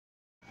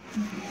Hi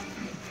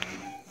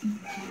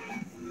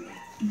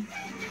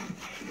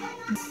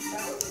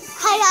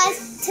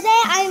guys,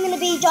 today I'm going to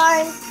be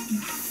drawing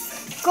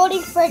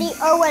Golden Freddy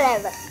or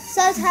whatever.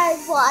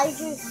 Sometimes I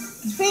do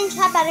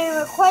screenshot, I didn't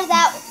record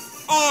that,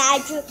 and I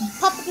drew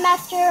Puppet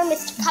Master,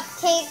 Mr.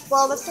 Cupcake.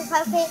 Well, Mr.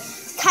 Cupcake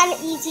is kind of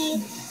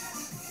easy.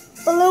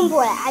 Balloon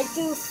Boy, I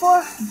do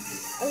 4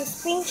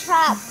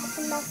 screenshot,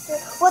 Puppet Master.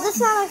 Well, this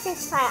is not my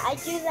first time. I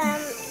do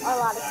them a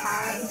lot of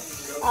times.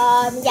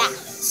 Yeah.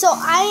 So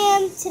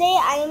today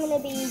I am going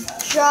to be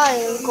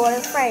drawing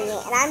Golden Freddy,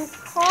 and I'm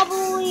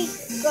probably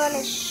going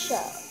to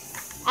show.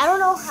 I don't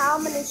know how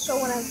I'm going to show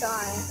when I'm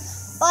drawing.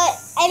 But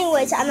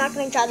anyways, I'm not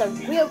going to draw the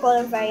real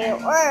Golden Freddy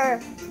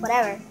or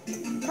whatever.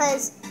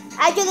 Because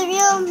I do the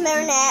real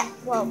marionette,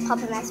 well,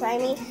 Puppet Master, I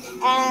mean,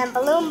 and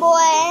Balloon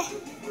Boy,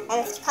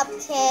 and Mr.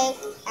 Cupcake,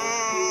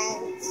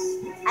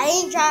 and I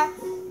didn't draw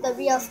the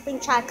real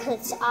Springtrap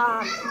because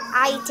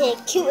I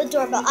did cute,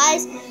 adorable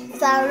eyes.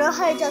 So I don't know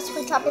how to draw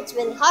Springtrap, it's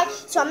really hard.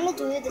 So I'm going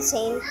to do the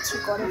same to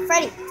Golden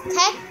Freddy.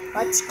 Okay,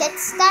 let's get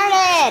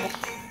started.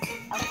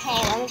 Okay,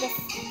 let me just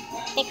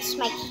fix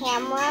my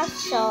camera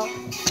so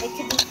it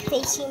could be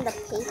facing the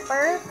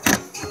paper.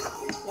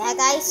 Yeah,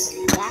 guys.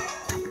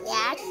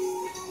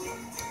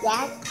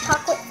 Yeah,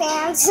 chocolate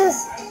fans.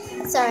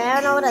 Sorry, I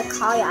don't know what to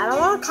call you. I don't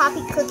want to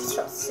copy Cookie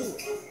She'll See.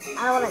 I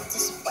don't want to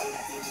disappoint her.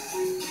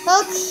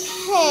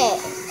 Okay.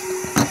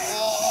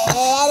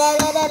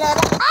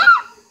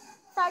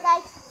 Sorry,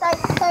 guys.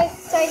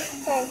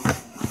 Sorry.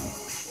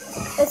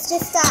 It's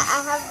just that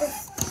I have this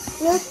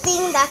new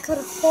thing that could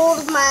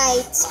hold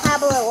my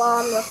tablet while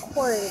I'm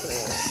recording the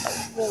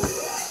video.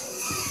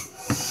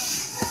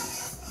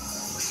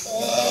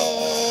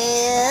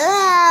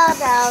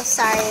 No,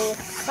 sorry.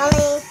 Let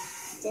me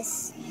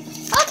just...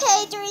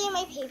 Okay, dirtying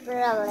my paper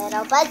a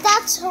little, but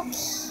that's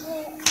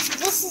okay.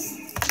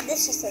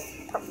 This is a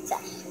perfect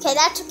set. Okay,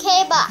 that's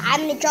okay, but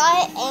I'm gonna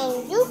draw it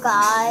and you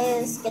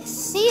guys get to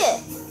see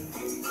it.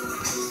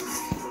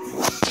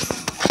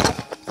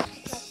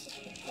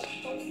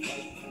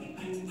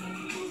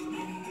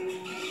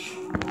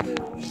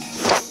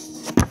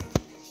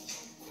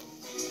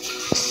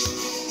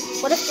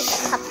 What if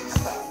this cup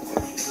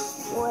closed?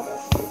 What if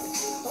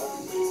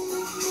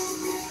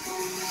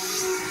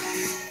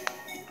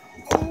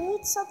I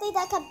need something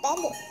that can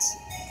bend it.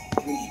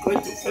 It's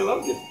going to fill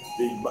up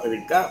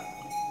the cup.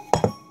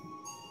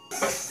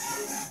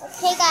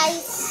 Okay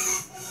guys,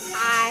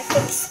 I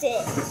fixed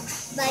it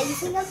by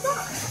using a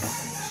box.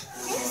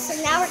 Okay, so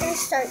now we're going to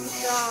start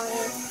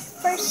drawing.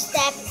 First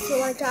step, if you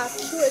want to draw a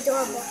cute,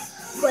 adorable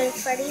Golden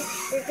Freddy,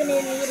 you're going to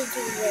need to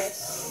do this.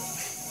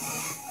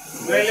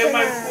 Do I leave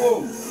my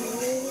phone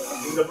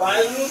in the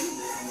bathroom?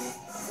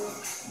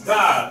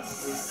 God.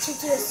 To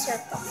do a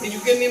circle. Can you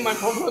give me my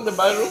phone from the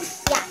bathroom?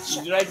 Yeah,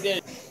 sure. It's right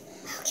there.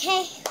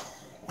 Okay.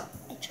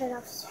 I turn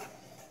off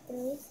the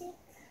music.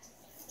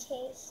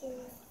 Okay,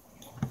 here.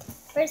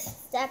 First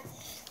step,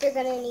 you're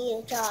going to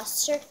need to draw a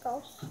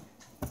circle.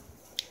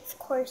 Of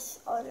course,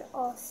 on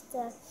all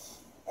steps.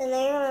 And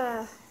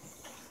then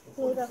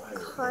you're going to need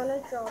to kind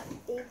of draw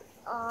big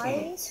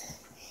eyes.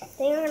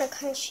 Then you're going to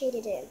kind of shade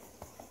it in.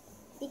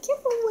 Be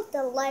careful with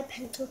the light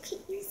pencil. You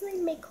can easily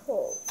make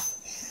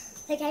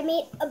holes. Like I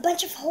made a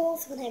bunch of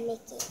holes when I'm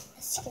making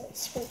a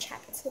screen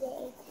trap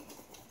today.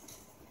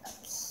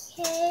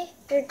 Okay,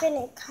 you're going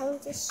to kind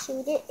of just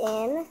shade it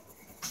in.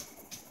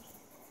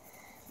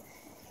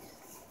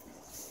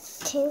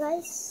 Can you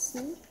guys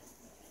see?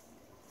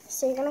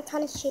 So you're going to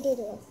kind of shade it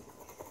in.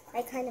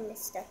 I kind of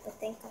messed up, but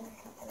think I'm going to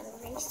have an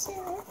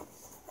eraser.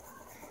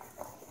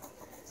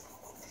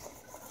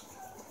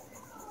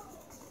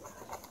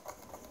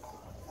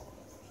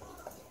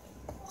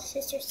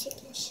 Sister's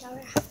taking a shower.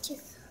 I have to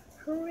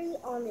hurry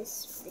on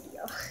this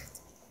video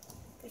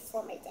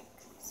before my dad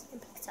comes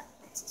and picks up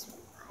this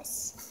one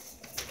eyes.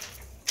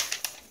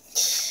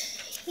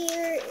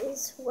 Here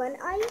is one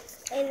eye,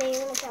 and then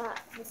you're going to draw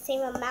the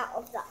same amount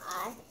of the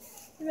eye.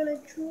 You're going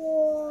to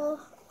draw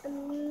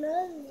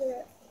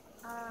another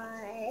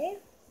eye.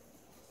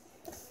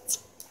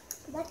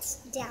 That's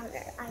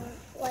downer. I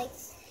don't like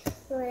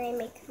when I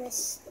make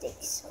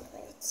mistakes so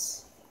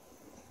much.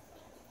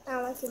 I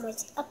don't like it when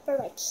it's upper,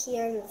 like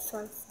here, and this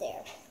one's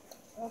there.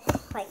 Oh,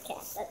 I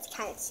can't. That's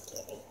kind of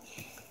scary.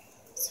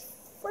 So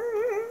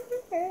first,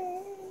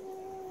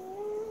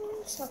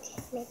 okay,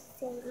 make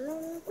the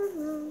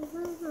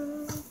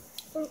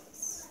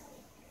oops.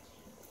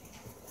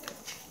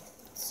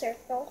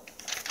 Circle.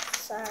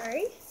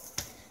 Sorry.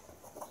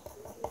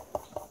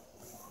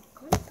 I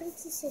want to put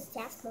this in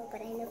fast mode,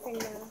 but I never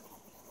know.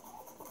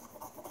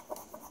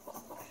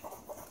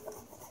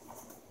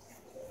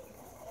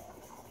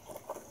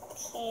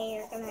 Okay,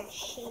 you're gonna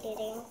shade it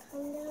in,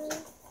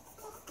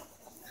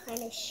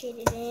 kind of shade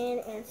it in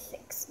and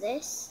fix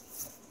this.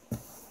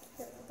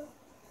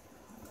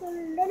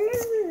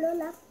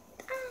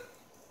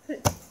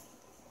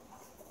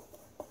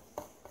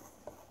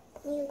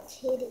 New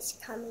kid is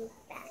coming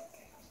back.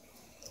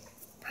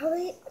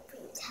 Probably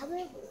bring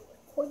tablet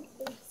record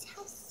in his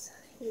house.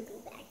 He'll be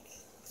back.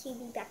 He'll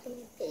be back in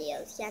the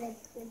videos. He hasn't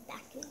been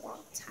back in a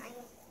long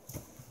time.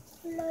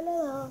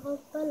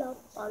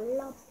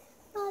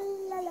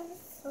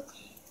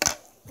 Okay,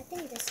 I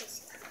think this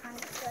is kind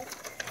of good.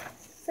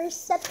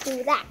 First step,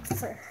 do that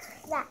for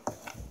that.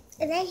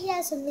 And then he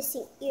has a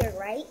missing ear,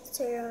 right?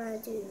 So you're gonna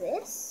do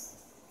this.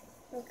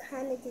 And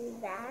kind of do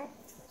that.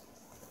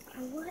 I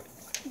want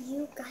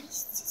you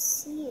guys to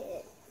see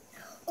it.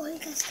 Oh, you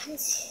guys can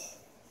see.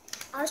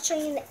 I'll show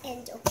you the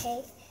end,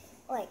 okay?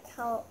 Like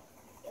how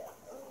it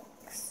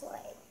looks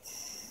like.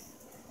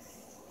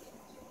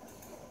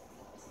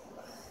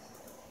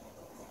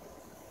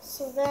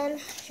 So then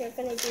you're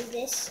gonna do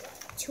this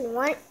to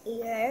one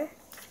ear.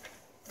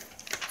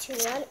 To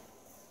one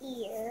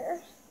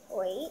ear.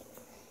 Wait.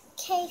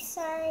 Okay,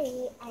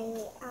 sorry.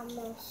 I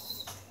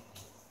almost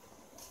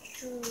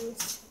drew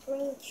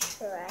spring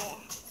track.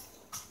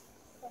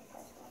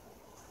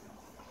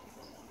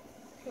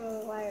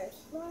 Wires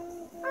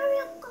longer. Hurry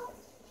up, go.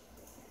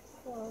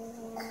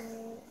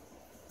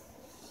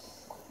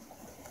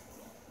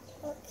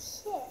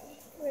 Okay,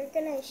 we're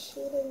gonna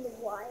shade in the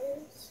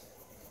wires.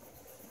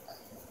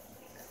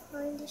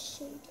 Kind of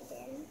shade it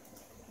in.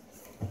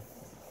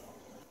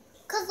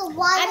 Cause the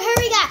wires. And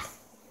hurry up.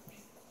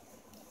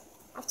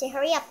 I have to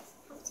hurry up.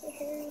 I have to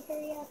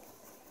hurry up.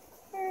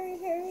 Hurry up.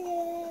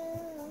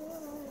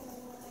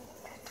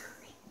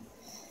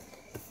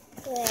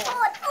 Yeah.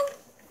 Oh.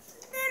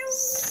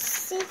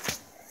 See?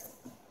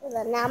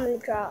 Well, now I'm going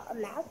to draw a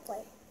mouth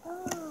like,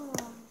 oh.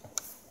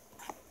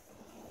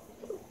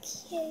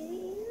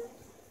 Okay.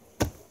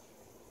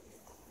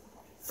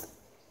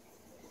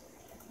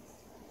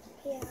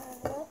 Yeah,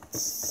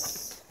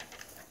 that's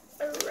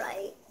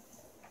right.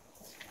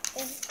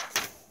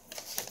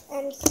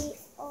 And he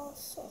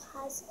also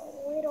has a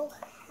little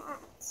hat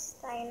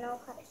that I know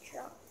how to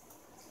draw.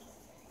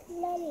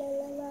 La la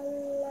la la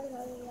la la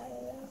la.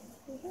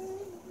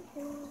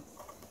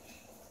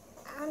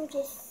 I'm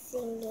just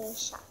singing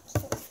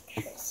Shopkins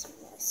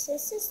Christmas.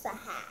 This is the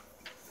hat.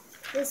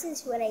 This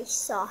is what I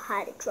saw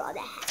how to draw the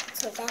hat.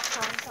 So that's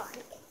how I'm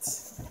drawing it.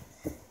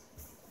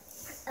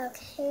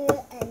 Okay,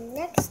 and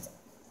next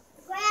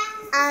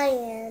I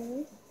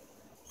am.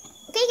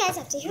 Okay, guys, I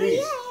have to hurry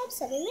up.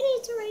 7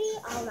 minutes already.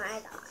 Oh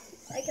my god.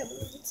 I can't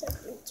believe it's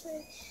 7 minutes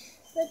already.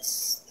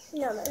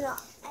 No,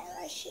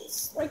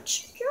 eyelashes. Like,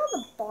 should you draw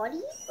the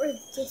body or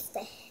just the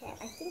head?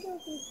 I think it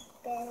would be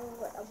better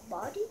with a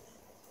body.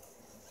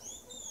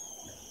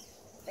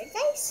 Right,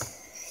 guys?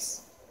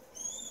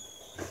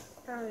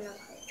 I don't know how to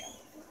draw the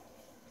body.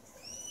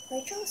 Can I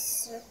draw a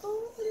circle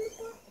in the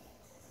body?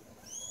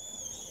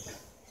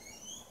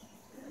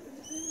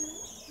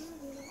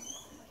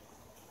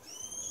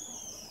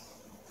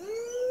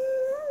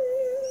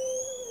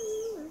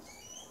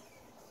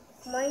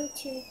 One,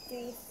 2,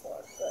 3,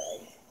 4.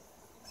 Good.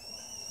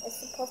 It's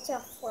supposed to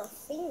have 4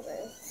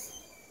 fingers.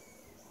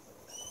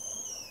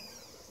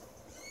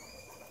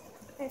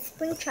 And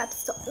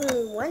Springtrap's the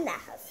only one that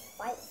has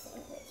 5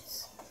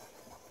 fingers.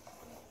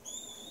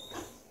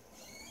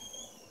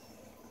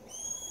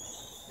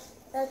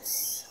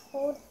 Let's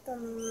hold the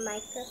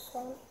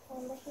microphone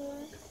on the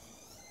hand.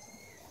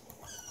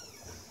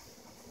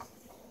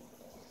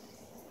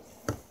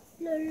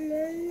 La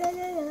la la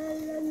la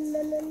la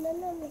la la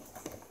la la.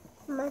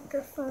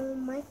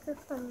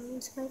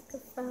 Microphones.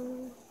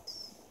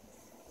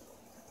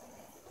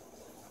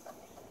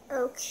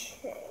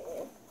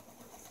 Okay.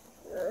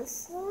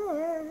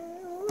 Sorry.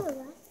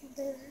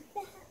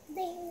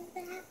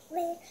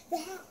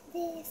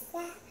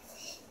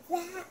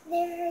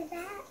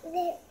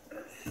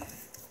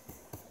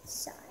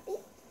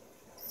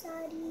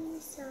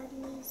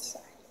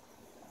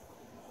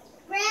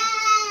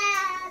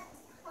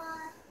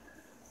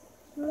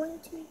 1,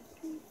 2,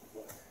 3,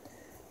 4.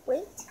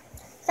 Wait.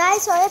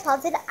 Guys, sorry I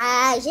paused it.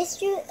 I just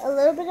drew a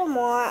little bit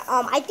more.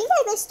 I think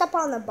I messed up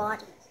on the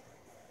body.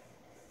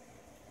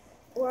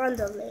 Or on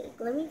the leg.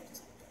 Let me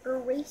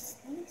erase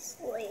this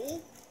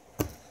leg.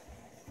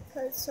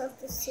 Because it's not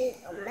the same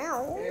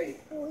amount. Hey.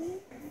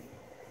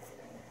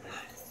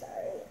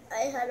 Sorry,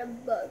 I had a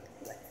bug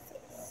in my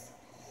face.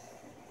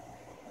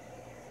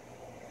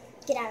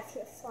 Get out of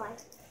here, fly.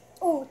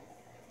 Oh,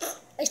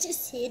 I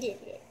just hit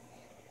it.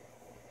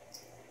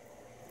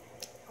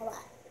 Hold on.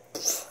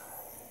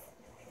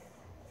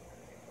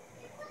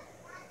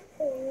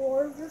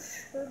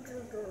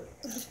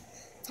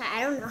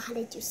 I don't know how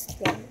to do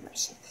slow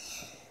motion.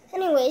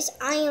 Anyways,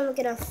 I am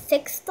gonna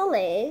fix the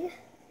leg.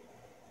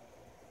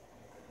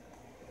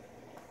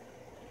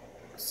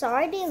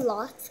 Sorry, did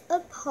lots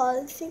of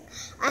pausing.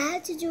 I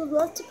had to do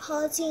lots of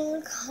pausing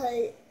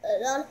because a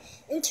lot of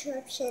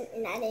interruption,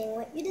 and I didn't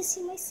want you to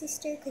see my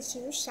sister because she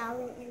was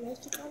showering, and then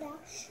she got out.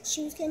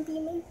 She was gonna be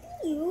in my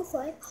video, so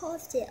I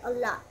paused it a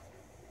lot.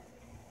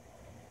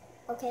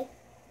 Okay.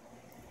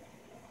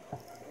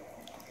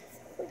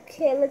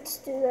 Okay, let's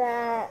do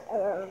that.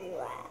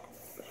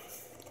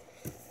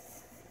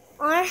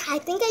 I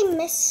think I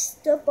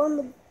messed up on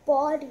the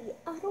body.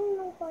 I don't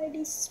know why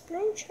these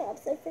spring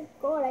traps. I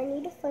forgot. I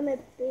need to find my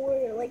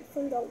board. Like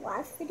from the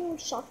last video,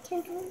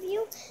 Shopkins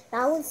review.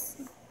 That was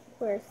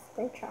where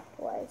spring trap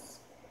was,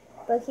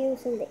 but he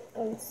was in the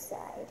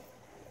inside.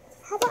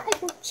 How about I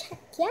go check?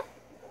 Yeah.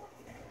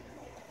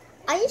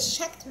 I just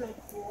checked my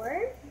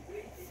board.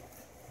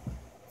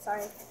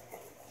 Sorry.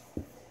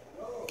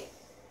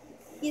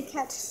 You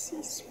can't see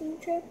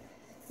Springtrap.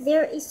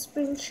 There is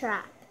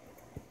Springtrap.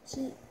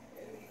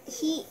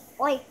 He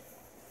like,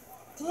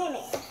 damn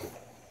it.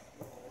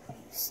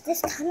 Is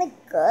this kind of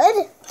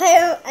good?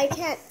 I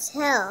can't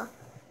tell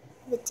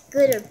if it's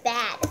good or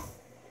bad.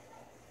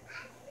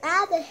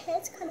 The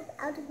head's kind of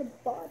out of the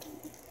body.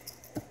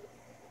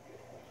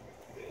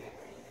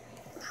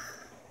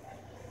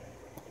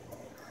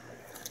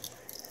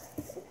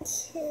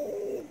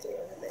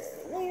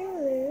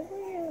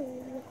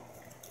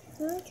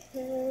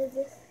 Okay,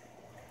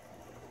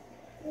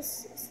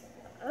 this is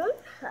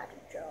how to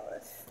draw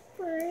a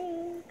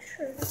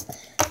Springtrap.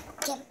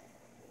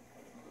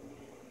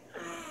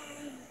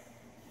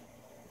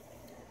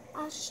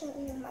 I'll show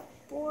you my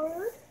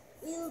board.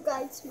 You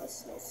guys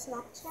must know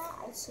Snapchat.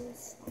 I see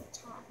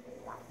Snapchat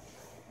a lot.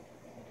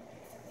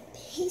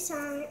 Peace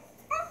out.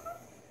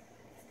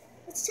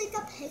 Let's take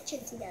a picture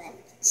together.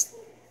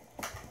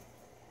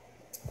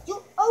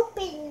 You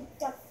open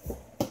the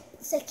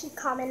second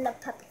comment. Love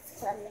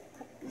puppies. I love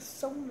puppies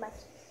so much.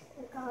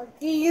 Oh God,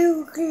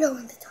 you glow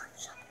in the dark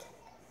shop.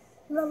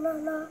 La la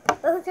la.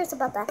 But who cares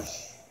about that?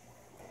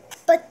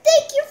 But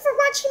thank you for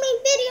watching my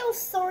video.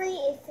 Sorry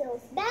it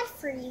feels bad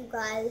for you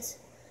guys.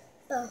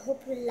 But I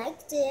hope you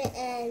liked it.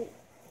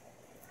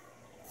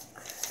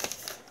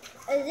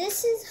 And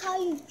this is how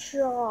you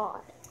draw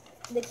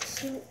the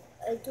cute,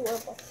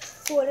 adorable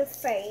Golden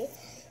Freddy.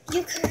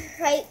 You can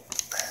write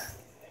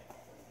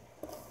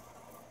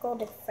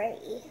Golden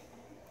Freddy.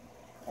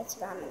 That's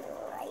what I'm going to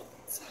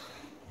write.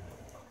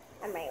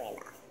 I'm writing right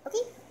now.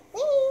 Okay?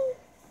 Bye.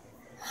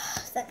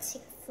 That takes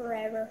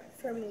forever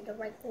for me to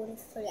write Golden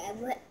Freddy.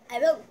 I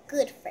wrote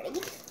Good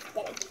Freddy.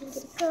 Then I can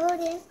get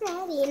Golden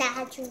Freddy. And I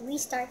had to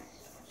restart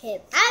him.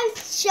 I'm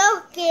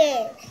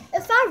joking.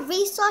 If I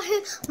restart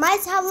him, my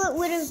tablet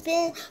would have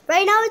been,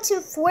 right now it's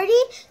in 40.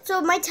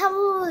 So my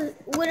tablet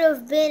would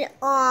have been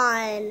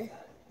on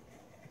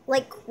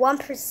like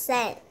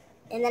 1%.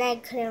 And then I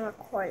couldn't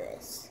record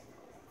this.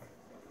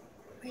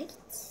 Right?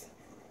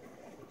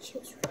 She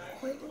was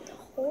recording the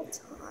whole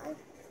time.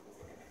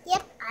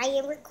 Yep, I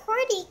am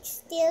recording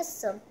still,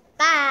 so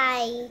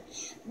bye.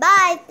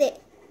 Bye.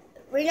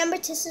 Remember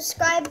to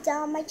subscribe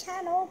down my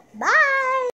channel. Bye.